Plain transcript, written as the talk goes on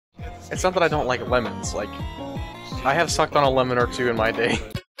It's not that I don't like lemons, like, I have sucked on a lemon or two in my day.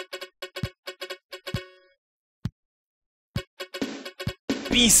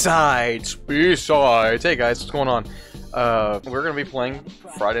 B-sides! B-sides! Hey guys, what's going on? We're gonna be playing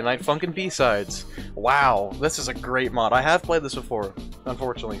Friday Night Funkin' B-sides. Wow, this is a great mod. I have played this before,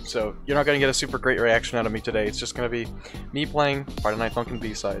 unfortunately, so you're not gonna get a super great reaction out of me today. It's just gonna be me playing Friday Night Funkin'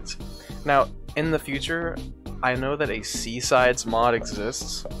 B-sides. Now, in the future, I know that a C-sides mod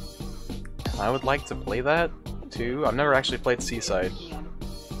exists. I would like to play that, too. I've never actually played C-side.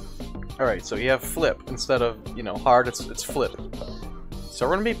 Alright, so you have flip. Instead of, you know, hard, it's flip. So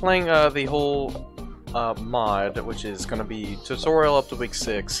we're gonna be playing the whole mod, which is gonna be tutorial up to week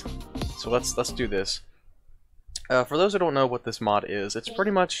 6. So let's do this. For those who don't know what this mod is, it's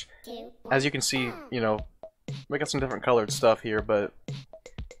pretty much, as you can see, you know, we got some different colored stuff here, but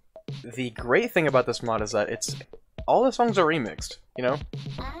the great thing about this mod is that all the songs are remixed, you know?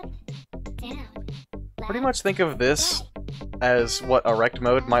 Pretty much think of this as what a rect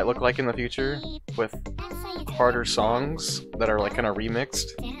mode might look like in the future, with harder songs that are like kind of remixed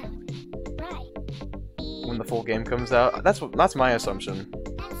when the full game comes out. That's my assumption.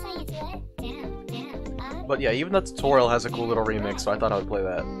 But yeah, even the tutorial has a cool little remix, so I thought I would play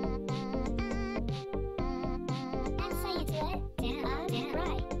that.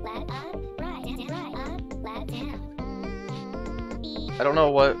 I don't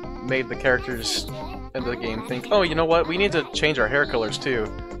know what made the characters in the game think, oh, you know what, we need to change our hair colors too.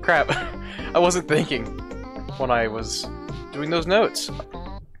 Crap, I wasn't thinking when I was doing those notes.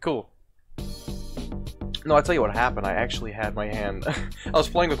 Cool. No, I'll tell you what happened. I actually had my hand. I was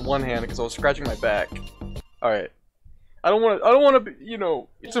playing with one hand because I was scratching my back. Alright. I don't want to be, you know,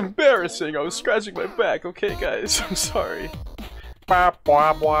 it's embarrassing. I was scratching my back, okay guys? I'm sorry.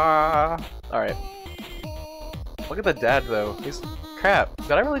 Alright. Look at the dad though. He's... Crap,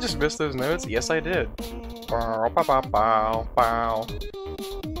 did I really just miss those notes? Yes, I did. I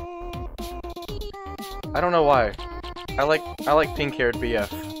don't know why. I like pink-haired BF.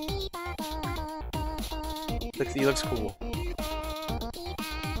 He looks cool.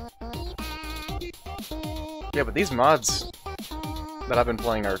 Yeah, but these mods that I've been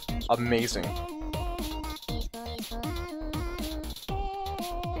playing are amazing.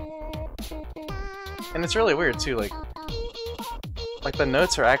 And it's really weird too, like the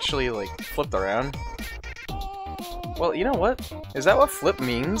notes are actually, like, flipped around. Well, you know what? Is that what flip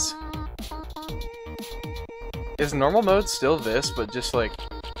means? Is normal mode still this, but just, like,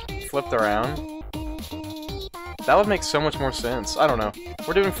 flipped around? That would make so much more sense. I don't know.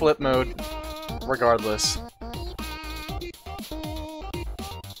 We're doing flip mode, regardless.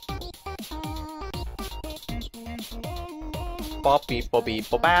 Bop beep bop beep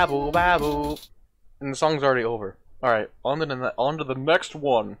bop baboo baboo. And the song's already over. Alright, on to the next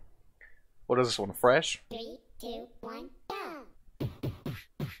one. What is this one? Fresh? 3, 2, 1, go!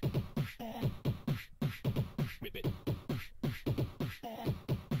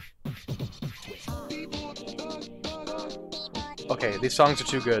 Okay, these songs are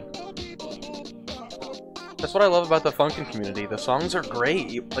too good. That's what I love about the Funkin' community. The songs are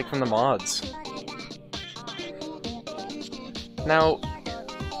great, like from the mods. Now,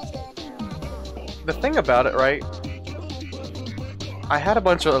 the thing about it, right? I had a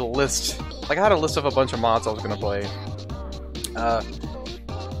bunch of lists. Like, I had a list of a bunch of mods I was gonna play.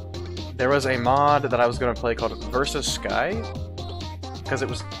 There was a mod that I was gonna play called Versus Sky, because it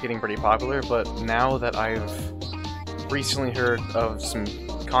was getting pretty popular, but now that I've recently heard of some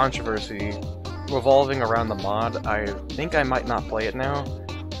controversy revolving around the mod, I think I might not play it now.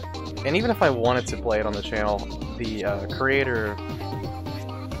 And even if I wanted to play it on the channel, the creator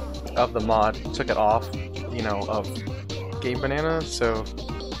of the mod took it off, you know, of Game Banana, so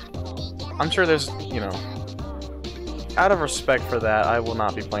I'm sure there's, you know, out of respect for that, I will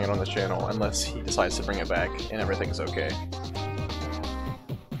not be playing it on the channel unless he decides to bring it back and everything's okay.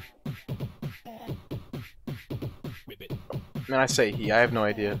 And I say he, I have no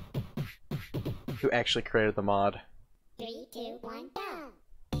idea who actually created the mod. 3, 2, 1, go!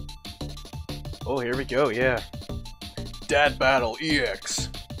 Oh, here we go, yeah. Dad Battle EX.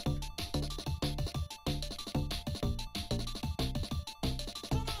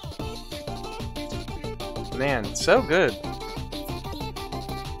 Man, so good.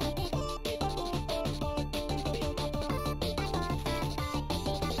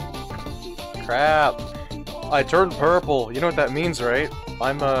 Crap. I turned purple. You know what that means, right?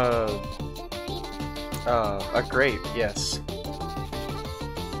 I'm a grape, yes.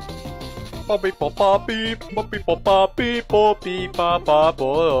 Poppy pop poppy, poppy pop poppy, poppy pop pop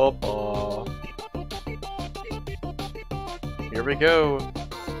pop. Here we go.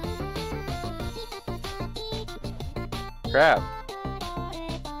 Crap.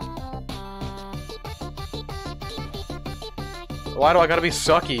 Why do I gotta be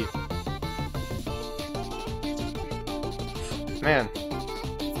sucky? Man.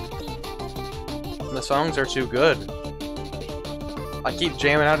 The songs are too good. I keep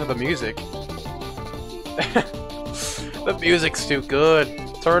jamming out to the music. The music's too good.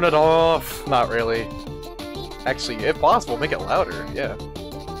 Turn it off. Not really. Actually, if possible, make it louder. Yeah.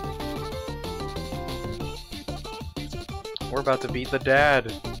 We're about to beat the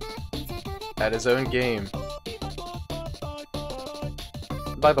dad at his own game.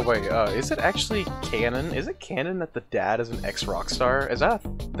 By the way, is it actually canon? Is it canon that the dad is an ex-Rockstar? Is that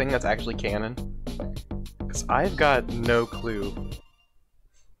a thing that's actually canon? Because I've got no clue.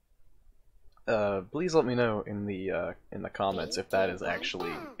 Please let me know in the comments if that is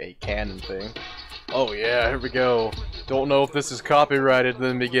actually a canon thing. Oh yeah, here we go. Don't know if this is copyrighted in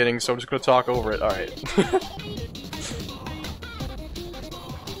the beginning, so I'm just gonna talk over it. Alright.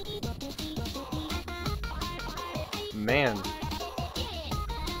 Man.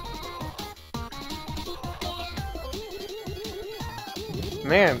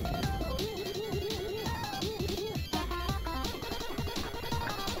 Man.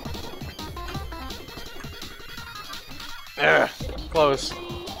 Ugh, close.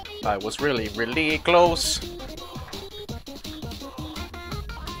 I was really, really close.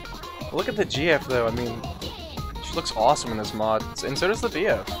 Look at the GF though, I mean, she looks awesome in this mod, and so does the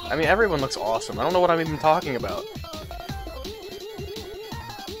BF. I mean, everyone looks awesome. I don't know what I'm even talking about.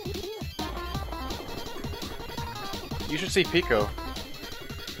 You should see Pico.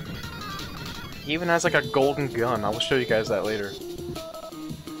 He even has like a golden gun. I will show you guys that later.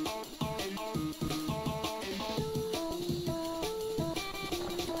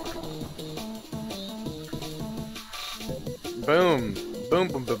 Boom! Boom,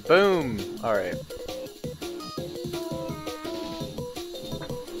 boom, boom, boom! Alright.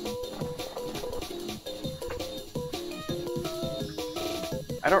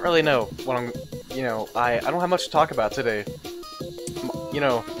 I don't really know what I'm... You know, I don't have much to talk about today. You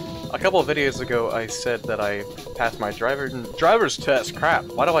know, a couple of videos ago I said that I passed my driver's test. Crap,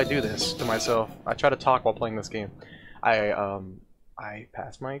 why do I do this to myself? I try to talk while playing this game. I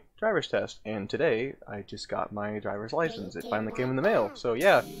passed my driver's test, and today I just got my driver's license. It finally came in the mail, so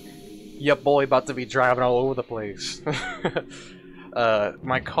yeah. Yup, boy, about to be driving all over the place.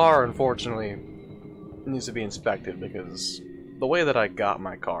 My car, unfortunately, needs to be inspected because the way that I got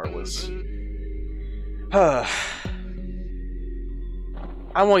my car was... I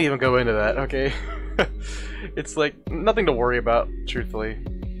won't even go into that, okay? It's like, nothing to worry about, truthfully.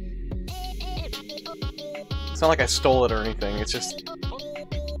 It's not like I stole it or anything, it's just...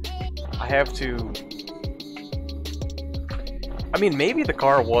 I have to... I mean, maybe the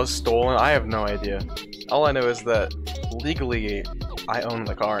car was stolen, I have no idea. All I know is that, legally, I own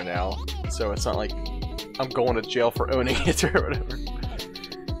the car now, so it's not like I'm going to jail for owning it or whatever.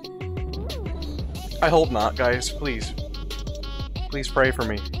 I hope not, guys, please. Please pray for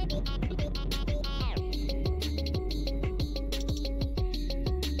me.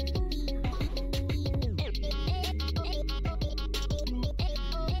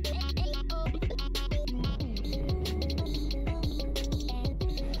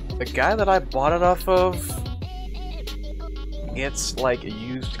 The guy that I bought it off of, it's like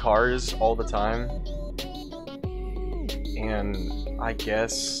used cars all the time. And I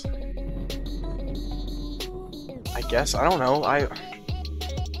guess, I don't know, I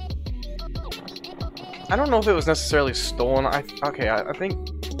don't know if it was necessarily stolen. I think I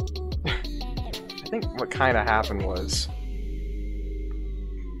think what kind of happened was,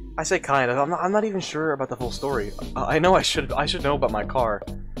 I say kind of, I'm not even sure about the full story. I know I should know about my car,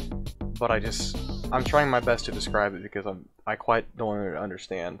 but I'm trying my best to describe it because I quite don't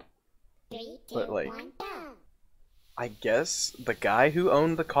understand. But like, I guess the guy who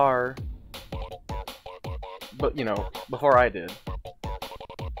owned the car, but you know, before I did,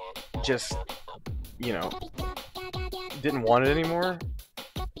 just, you know, didn't want it anymore.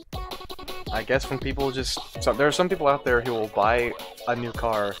 I guess when people just... So there are some people out there who will buy a new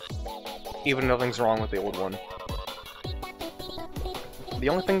car even though nothing's wrong with the old one. The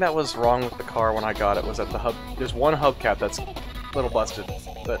only thing that was wrong with the car when I got it was that the hub... There's one hubcap that's a little busted,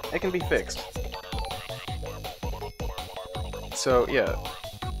 but it can be fixed. So, yeah.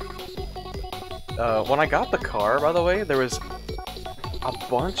 When I got the car, by the way, there was a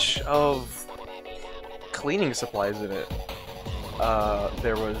bunch of cleaning supplies in it.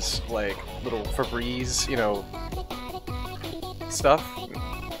 There was, like, little Febreze, you know, stuff.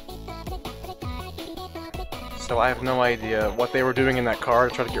 So I have no idea what they were doing in that car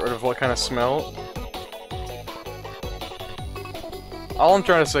to try to get rid of what kind of smell. All I'm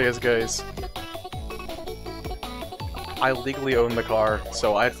trying to say is, guys, I legally own the car,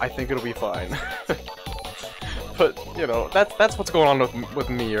 so I think it'll be fine. But, you know, that's what's going on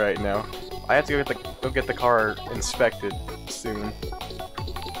with me right now. I have to go get the car inspected soon.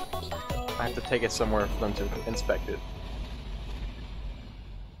 I have to take it somewhere for them to inspect it.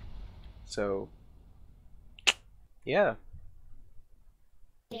 So, yeah.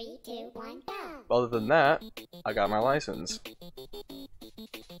 3, 2, 1, go. Other than that, I got my license.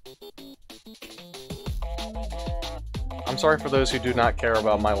 I'm sorry for those who do not care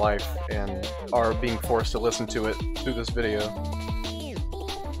about my life and are being forced to listen to it through this video.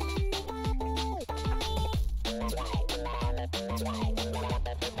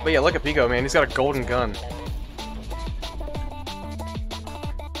 But yeah, look at Pico, man. He's got a golden gun.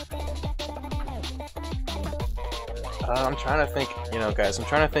 I'm trying to think, you know, guys, I'm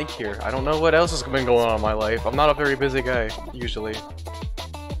trying to think here. I don't know what else has been going on in my life. I'm not a very busy guy, usually.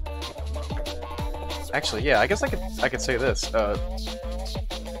 Actually, yeah, I guess I could say this.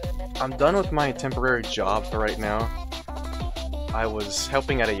 I'm done with my temporary job for right now. I was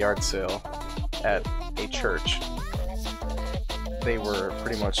helping at a yard sale at a church. They were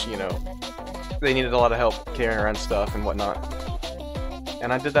pretty much, you know, they needed a lot of help carrying around stuff and whatnot.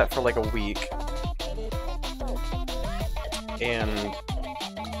 And I did that for like a week. And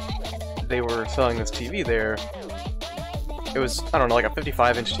they were selling this TV there. It was, I don't know, like a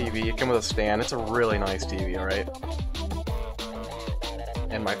 55-inch TV. It came with a stand. It's a really nice TV, alright?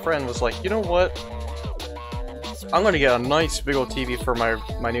 And my friend was like, you know what? I'm gonna get a nice big old TV for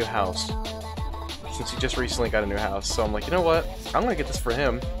my new house. Since he just recently got a new house. So I'm like, you know what? I'm gonna get this for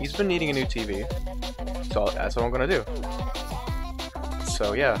him. He's been needing a new TV. So that's what I'm gonna do.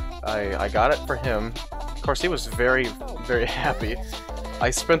 So yeah, I got it for him. Of course, he was very, very happy.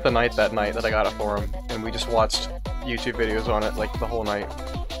 I spent the night that I got it for him, and we just watched YouTube videos on it, like, the whole night.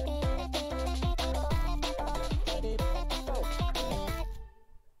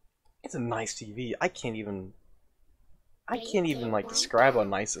 It's a nice TV. I can't even, like, describe how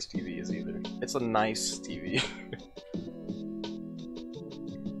nice this TV is, either. It's a nice TV.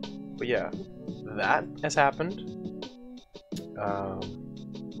 But yeah, that has happened.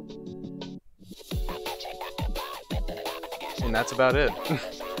 And that's about it.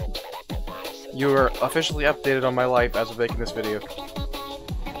 You are officially updated on my life as of making this video.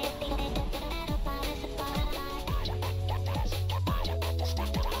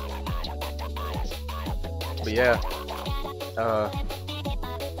 But yeah,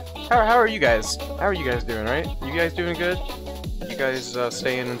 how are you guys? How are you guys doing, right? You guys doing good? You guys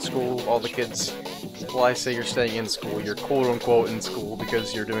staying in school? All the kids, well, I say you're staying in school, you're quote-unquote in school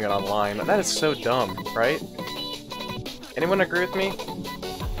because you're doing it online. That is so dumb, right? Anyone agree with me?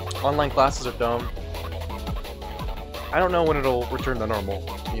 Online classes are dumb. I don't know when it'll return to normal,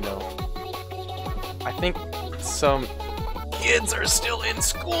 you know. I think some kids are still in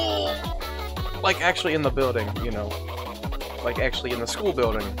school! Like, actually in the building, you know. Like, actually in the school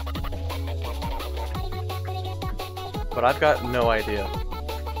building. But I've got no idea.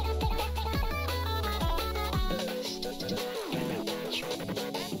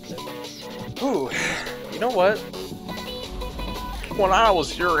 Ooh, you know what? When I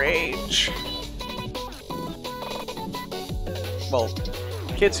was your age... Well,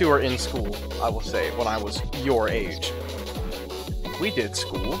 kids who are in school, I will say, when I was your age. We did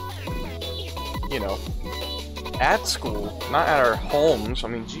school. You know, at school, not at our homes. I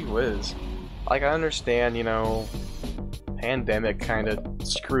mean, gee whiz. Like, I understand, you know, pandemic kind of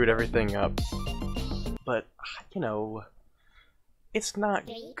screwed everything up. But, you know, it's not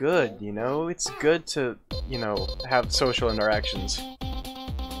good, you know? It's good to, you know, have social interactions.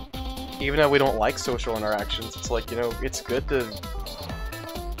 Even though we don't like social interactions, it's like, you know, it's good to...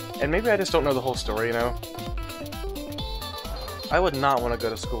 And maybe I just don't know the whole story, you know? I would not want to go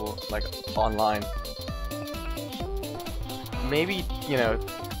to school, like, online. Maybe, you know,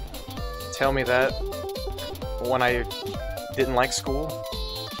 tell me that when I didn't like school.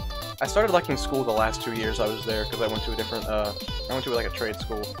 I started liking school the last 2 years I was there, because I went to a different, I went to, like, a trade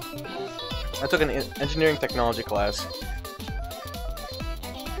school. I took an engineering technology class.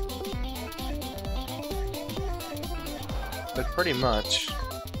 But pretty much,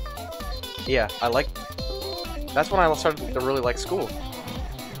 yeah, I like... That's when I started to really like school.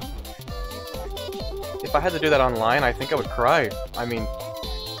 If I had to do that online, I think I would cry. I mean,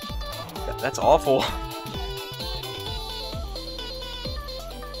 that's awful.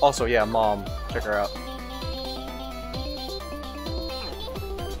 Also, yeah, Mom, check her out.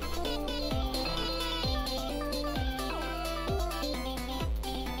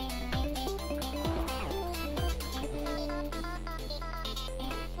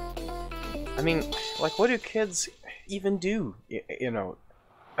 I mean, like, what do kids even do? You know,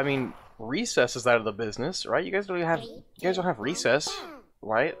 I mean, recess is out of the business, right? You guys don't have recess,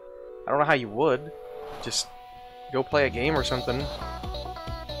 right? I don't know how you would. Just go play a game or something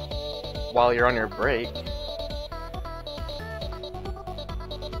while you're on your break.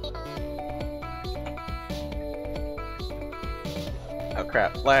 Oh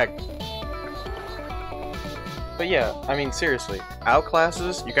crap, lag. But yeah, I mean, seriously, out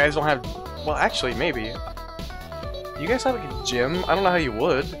classes, you guys don't have... Well, actually, maybe. Do you guys have like a gym? I don't know how you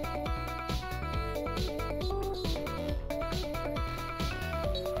would.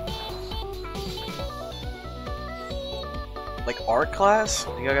 Like art class?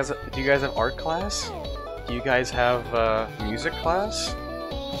 Do you guys have art class? Do you guys have music class?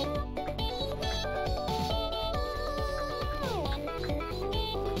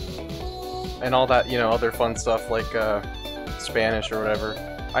 And all that, you know, other fun stuff like Spanish or whatever.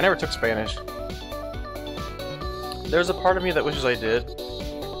 I never took Spanish. There's a part of me that wishes I did.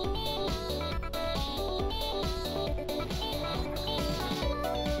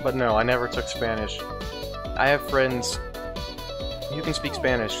 But no, I never took Spanish. I have friends who can speak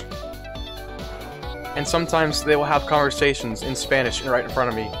Spanish. And sometimes they will have conversations in Spanish right in front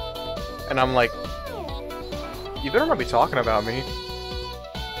of me. And I'm like, you better not be talking about me.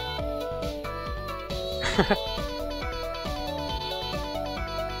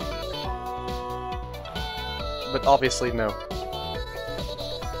 But obviously, no.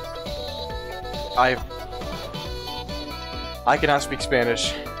 I cannot speak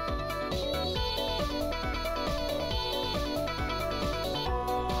Spanish.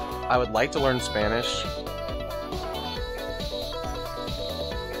 I would like to learn Spanish.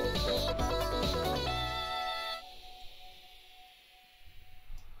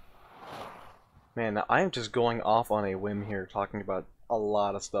 Man, I am just going off on a whim here, talking about a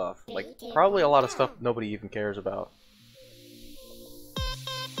lot of stuff. Like, probably a lot of stuff nobody even cares about.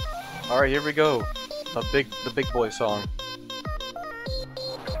 Alright, here we go. The big boy song.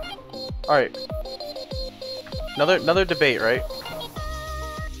 Alright. Another debate, right?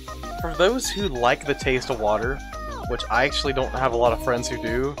 For those who like the taste of water, which I actually don't have a lot of friends who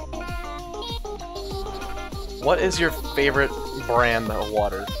do, what is your favorite brand of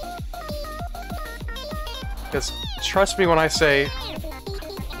water? Because, trust me when I say,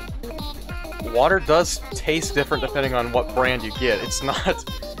 water does taste different depending on what brand you get. It's not...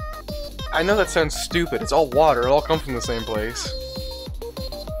 I know that sounds stupid, it's all water, it all comes from the same place.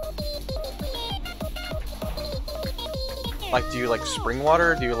 Like, do you like spring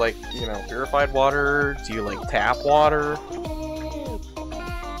water? Do you like, you know, purified water? Do you like tap water?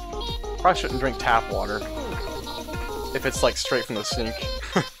 Probably shouldn't drink tap water. If it's like straight from the sink.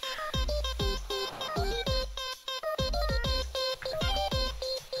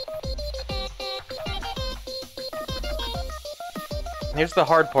 Here's the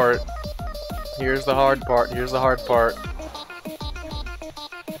hard part. Here's the hard part. Here's the hard part.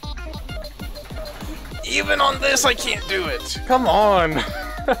 Even on this, I can't do it! Come on!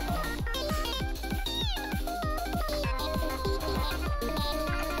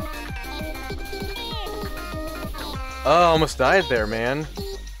 Oh, I almost died there, man.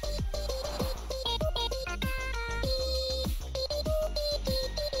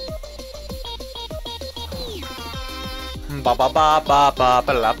 Ba ba ba ba ba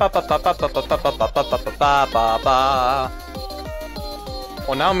ba la ba ba ba ba ba ba ba ba ba ba ba ba.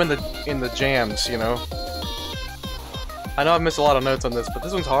 Well, now I'm in the jams, you know. I know I've missed a lot of notes on this, but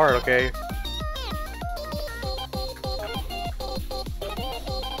this one's hard, okay?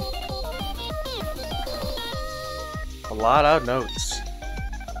 A lot of notes.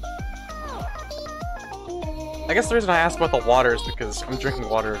 I guess the reason I asked about the water is because I'm drinking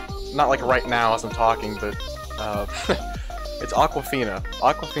water, not like right now as I'm talking, but it's Aquafina.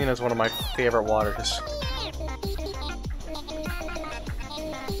 Aquafina is one of my favorite waters.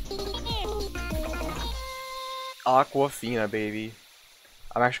 Aquafina, baby.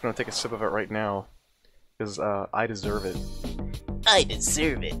 I'm actually gonna take a sip of it right now, because I deserve it. I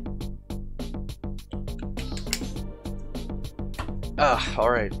deserve it.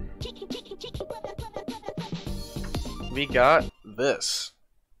 Alright. We got this.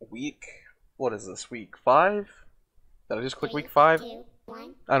 Week... What is this? Week 5? Did I just click week 5?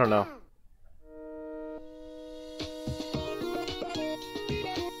 I don't know.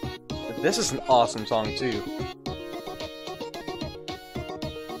 But this is an awesome song, too.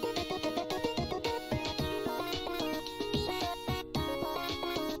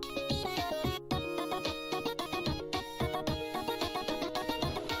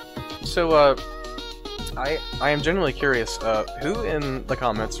 So, I am genuinely curious, who in the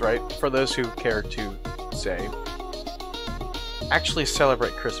comments, right, for those who care to say, actually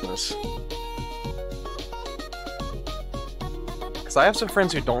celebrate Christmas? Because I have some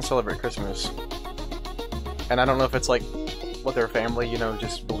friends who don't celebrate Christmas. And I don't know if it's like what their family, you know,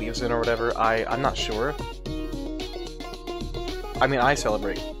 just believes in or whatever. I'm not sure. I mean, I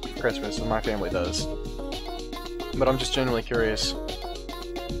celebrate Christmas and my family does. But I'm just genuinely curious.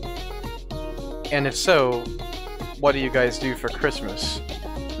 And if so, what do you guys do for Christmas?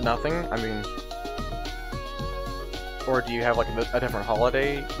 Nothing? I mean... Or do you have like a different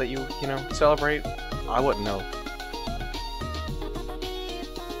holiday that you know, celebrate? I wouldn't know.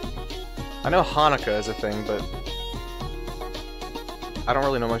 I know Hanukkah is a thing, but... I don't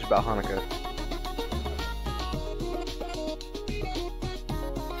really know much about Hanukkah.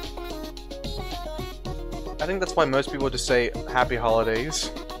 I think that's why most people just say Happy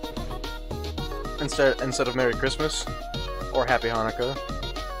Holidays instead of Merry Christmas or Happy Hanukkah.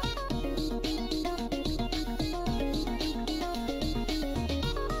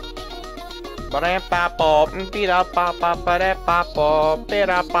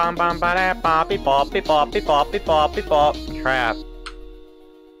 Crap.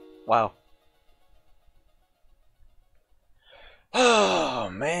 Wow. Oh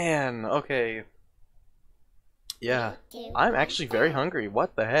man, okay. Yeah, I'm actually very hungry.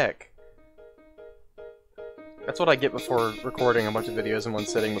 What the heck? That's what I get before recording a bunch of videos in one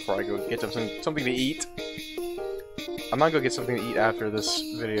sitting before I go get something to eat. I'm gonna go get something to eat after this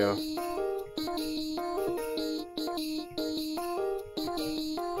video.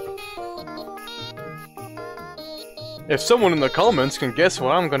 If someone in the comments can guess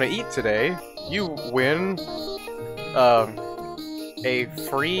what I'm gonna eat today, you win a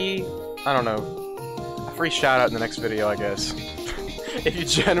free, I don't know, a free shout out in the next video, I guess. If you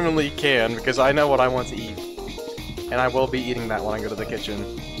genuinely can, because I know what I want to eat. And I will be eating that when I go to the kitchen.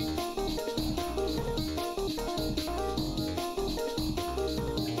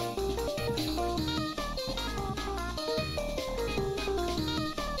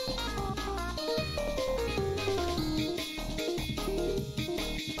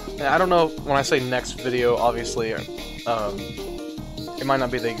 And I don't know, when I say next video, obviously, it might not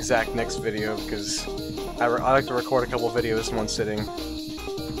be the exact next video, because I like to record a couple videos in one sitting.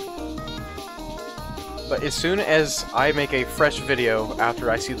 But as soon as I make a fresh video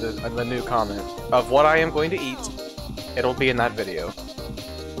after I see the new comment of what I am going to eat, it'll be in that video.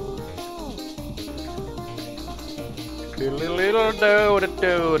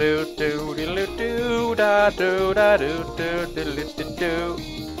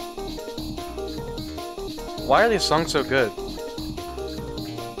 Why are these songs so good?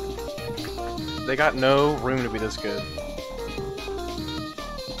 They got no room to be this good.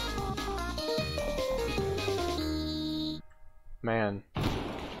 Man.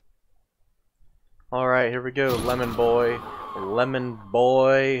 Alright, here we go. Lemon boy. Lemon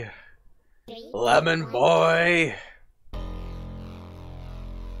boy. Lemon boy!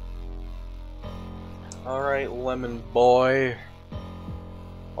 Alright, lemon boy.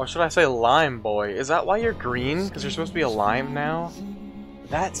 Or should I say lime boy? Is that why you're green? Because you're supposed to be a lime now?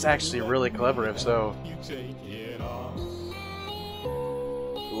 That's actually really clever if so.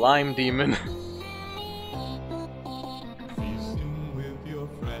 Lime demon.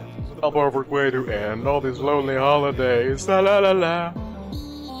 A perfect way to end all these lonely holidays. La la la la.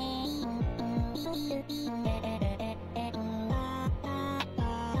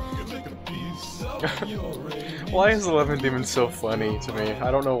 Why is the Lemon Demon so funny to me?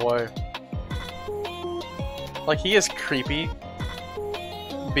 I don't know why. Like, he is creepy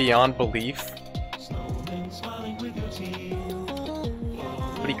beyond belief.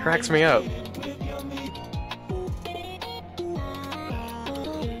 But he cracks me up.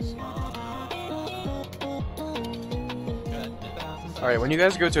 Alright, when you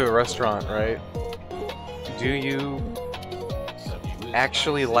guys go to a restaurant, right, do you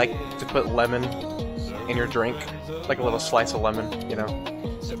actually like to put lemon in your drink? Like a little slice of lemon, you know?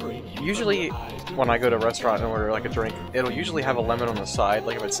 Usually, when I go to a restaurant and order like a drink, it'll usually have a lemon on the side,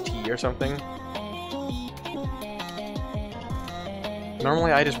 like if it's tea or something.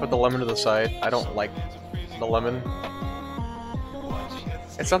 Normally I just put the lemon to the side. I don't like the lemon.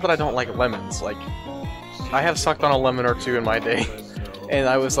 It's not that I don't like lemons, like, I have sucked on a lemon or two in my day. And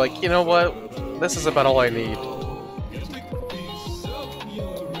I was like, you know what? This is about all I need.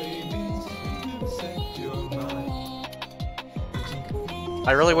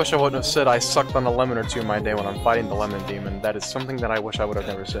 I really wish I wouldn't have said I sucked on a lemon or two in my day when I'm fighting the Lemon Demon. That is something that I wish I would have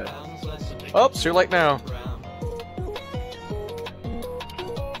never said. Oh, it's too late now.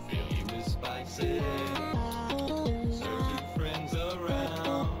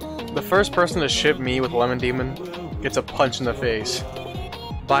 The first person to ship me with Lemon Demon gets a punch in the face.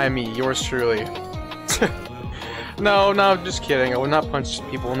 By me, yours truly. No, just kidding. I would not punch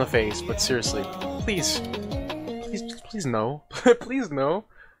people in the face, but seriously, please no. Please no.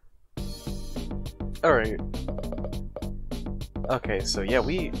 Alright. Okay, so yeah,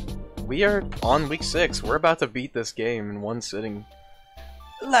 we are on week 6. We're about to beat this game in one sitting.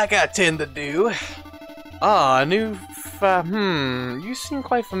 Like I tend to do. Ah, new you seem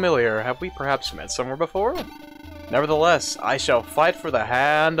quite familiar. Have we perhaps met somewhere before? Nevertheless, I shall fight for the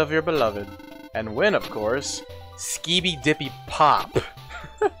hand of your beloved. And win, of course. Skeeby Dippy Pop.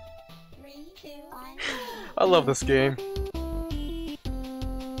 I love this game.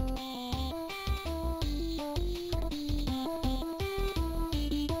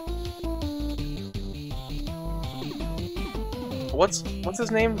 What's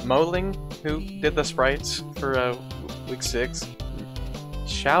his name? Moling, who did the sprites for week 6.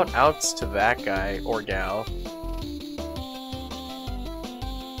 Shout outs to that guy or gal.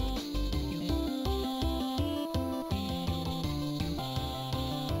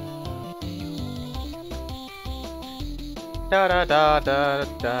 Da da da da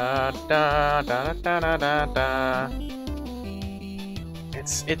da da da da da da da.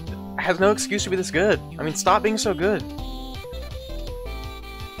 It has no excuse to be this good. I mean, stop being so good.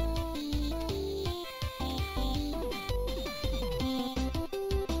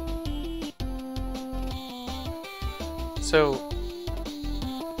 So,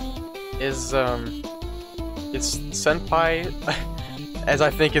 is Senpai, as I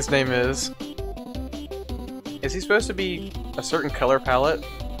think his name is he supposed to be a certain color palette?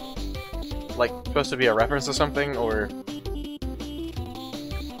 Like, supposed to be a reference to something, or...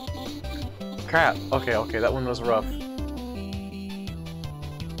 Crap, okay, that one was rough.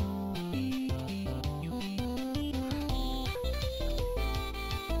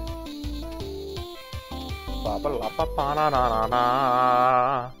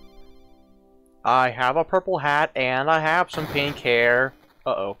 I have a purple hat and I have some pink hair.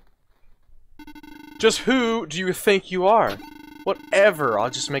 Uh-oh. Just who do you think you are? Whatever,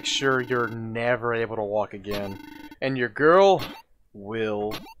 I'll just make sure you're never able to walk again. And your girl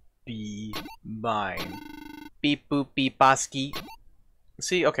will be mine. Beep boop beep bosky.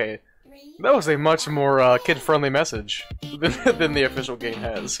 See, okay. That was a much more kid-friendly message than the official game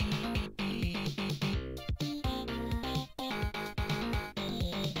has.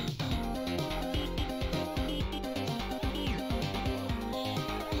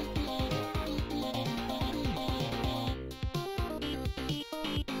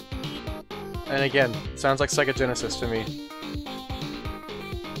 And again, sounds like Sega Genesis to me.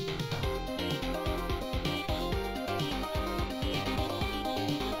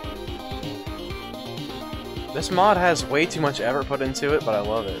 This mod has way too much effort put into it, but I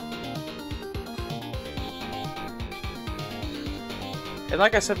love it. And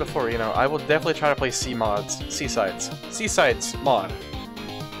like I said before, you know, I will definitely try to play Seasides mod.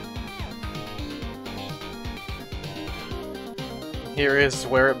 Here is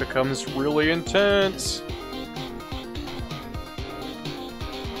where it becomes really intense.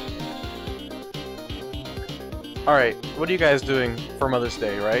 Alright, what are you guys doing for Mother's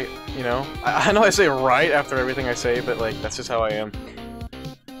Day, right? You know? I know I say right after everything I say, but like, that's just how I am.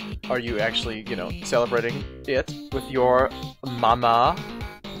 Are you actually, you know, celebrating it with your mama?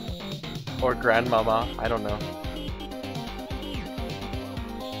 Or grandmama? I don't know.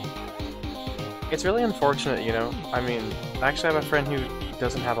 It's really unfortunate, you know? I mean, I actually have a friend who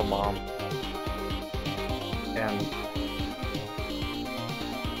doesn't have a mom. And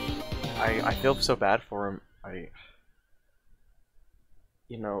I feel so bad for him.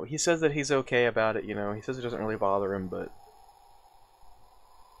 You know, he says that he's okay about it, you know, he says it doesn't really bother him, but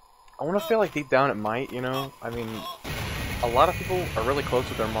I want to feel like deep down it might, you know? I mean, a lot of people are really close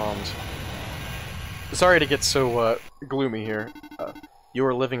with their moms. Sorry to get so gloomy here. You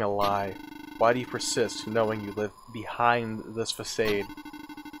are living a lie. Why do you persist, knowing you live behind this facade?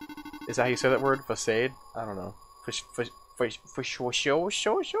 Is that how you say that word? Facade? I don't know.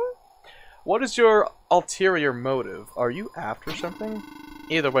 What is your ulterior motive? Are you after something?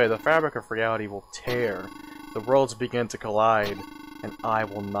 Either way, the fabric of reality will tear. The worlds begin to collide, and I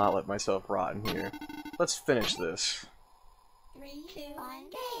will not let myself rot in here. Let's finish this. 3, 2, 1,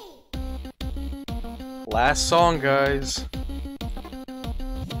 go! Last song, guys.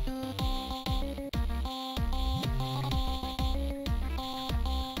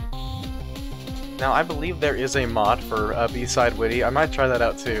 Now, I believe there is a mod for B-Side Witty. I might try that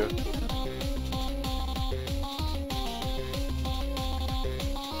out too.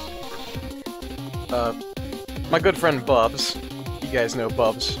 My good friend Bubbs. You guys know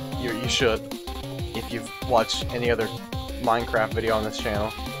Bubbs. You should, if you've watched any other Minecraft video on this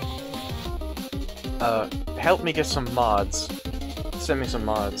channel. Help me get some mods. Send me some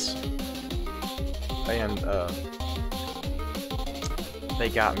mods. And, they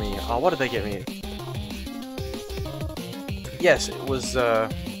got me. Oh, what did they get me? Yes, it was,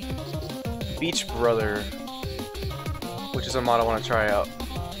 Beach Brother, which is a mod I want to try out.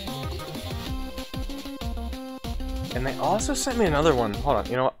 And they also sent me another one. Hold on,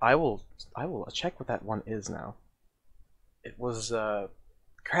 you know what? I will check what that one is now. It was,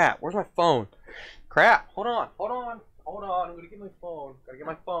 crap, where's my phone? Crap, hold on, I'm gonna get my phone. Gotta get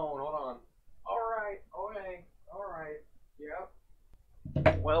my phone, hold on. Alright, okay, alright, yep.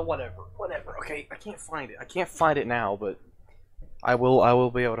 Well, whatever, okay, I can't find it now, but I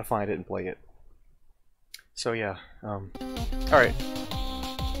will be able to find it and play it. So yeah, alright.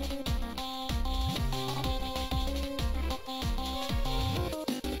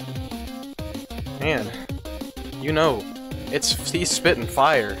 Man, you know, he's spitting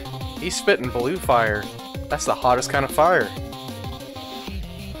fire. He's spitting blue fire. That's the hottest kind of fire,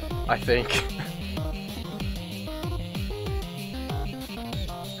 I think.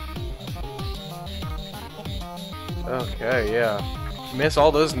 Okay, yeah. Miss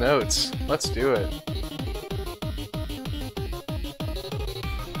all those notes. Let's do it.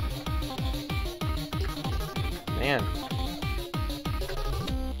 Man.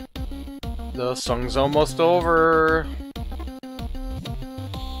 The song's almost over.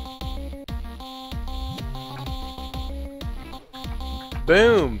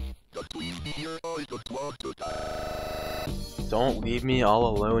 Boom! Don't leave me all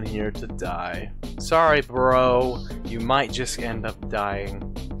alone here to die. Sorry, bro. You might just end up dying.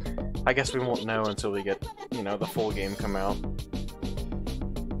 I guess we won't know until we get, you know, the full game come out.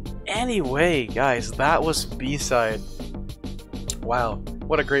 Anyway, guys, that was B-side. Wow,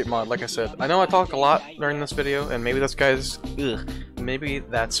 what a great mod, like I said. I know I talked a lot during this video, and maybe that's maybe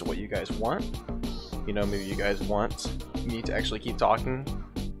that's what you guys want. You know, maybe you guys want me to actually keep talking.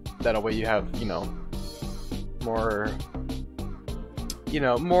 That way you have, you know, more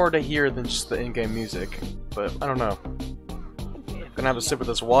to hear than just the in-game music. But, I don't know. Gonna have a sip of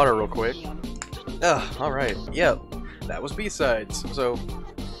this water real quick. Alright, yeah, that was B-sides. So,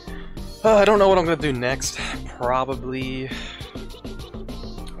 I don't know what I'm gonna do next. Probably...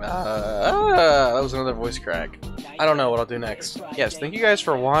 that was another voice crack. I don't know what I'll do next. Yes, thank you guys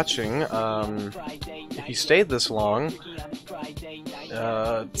for watching. If you stayed this long,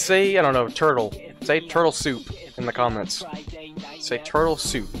 say, I don't know, turtle. Say turtle soup in the comments. Say turtle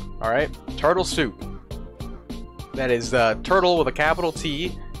soup, alright? Turtle soup. That is turtle with a capital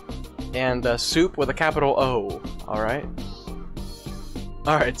T and soup with a capital O, alright?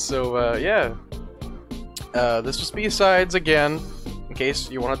 Alright, so, yeah. This was B-sides again. In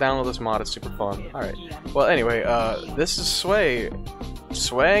case you want to download this mod, it's super fun. Alright. Well, anyway, this is Sway.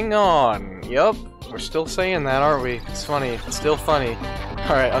 Swaying on. Yup. We're still saying that, aren't we? It's funny. It's still funny.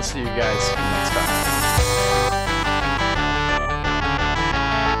 Alright, I'll see you guys next time.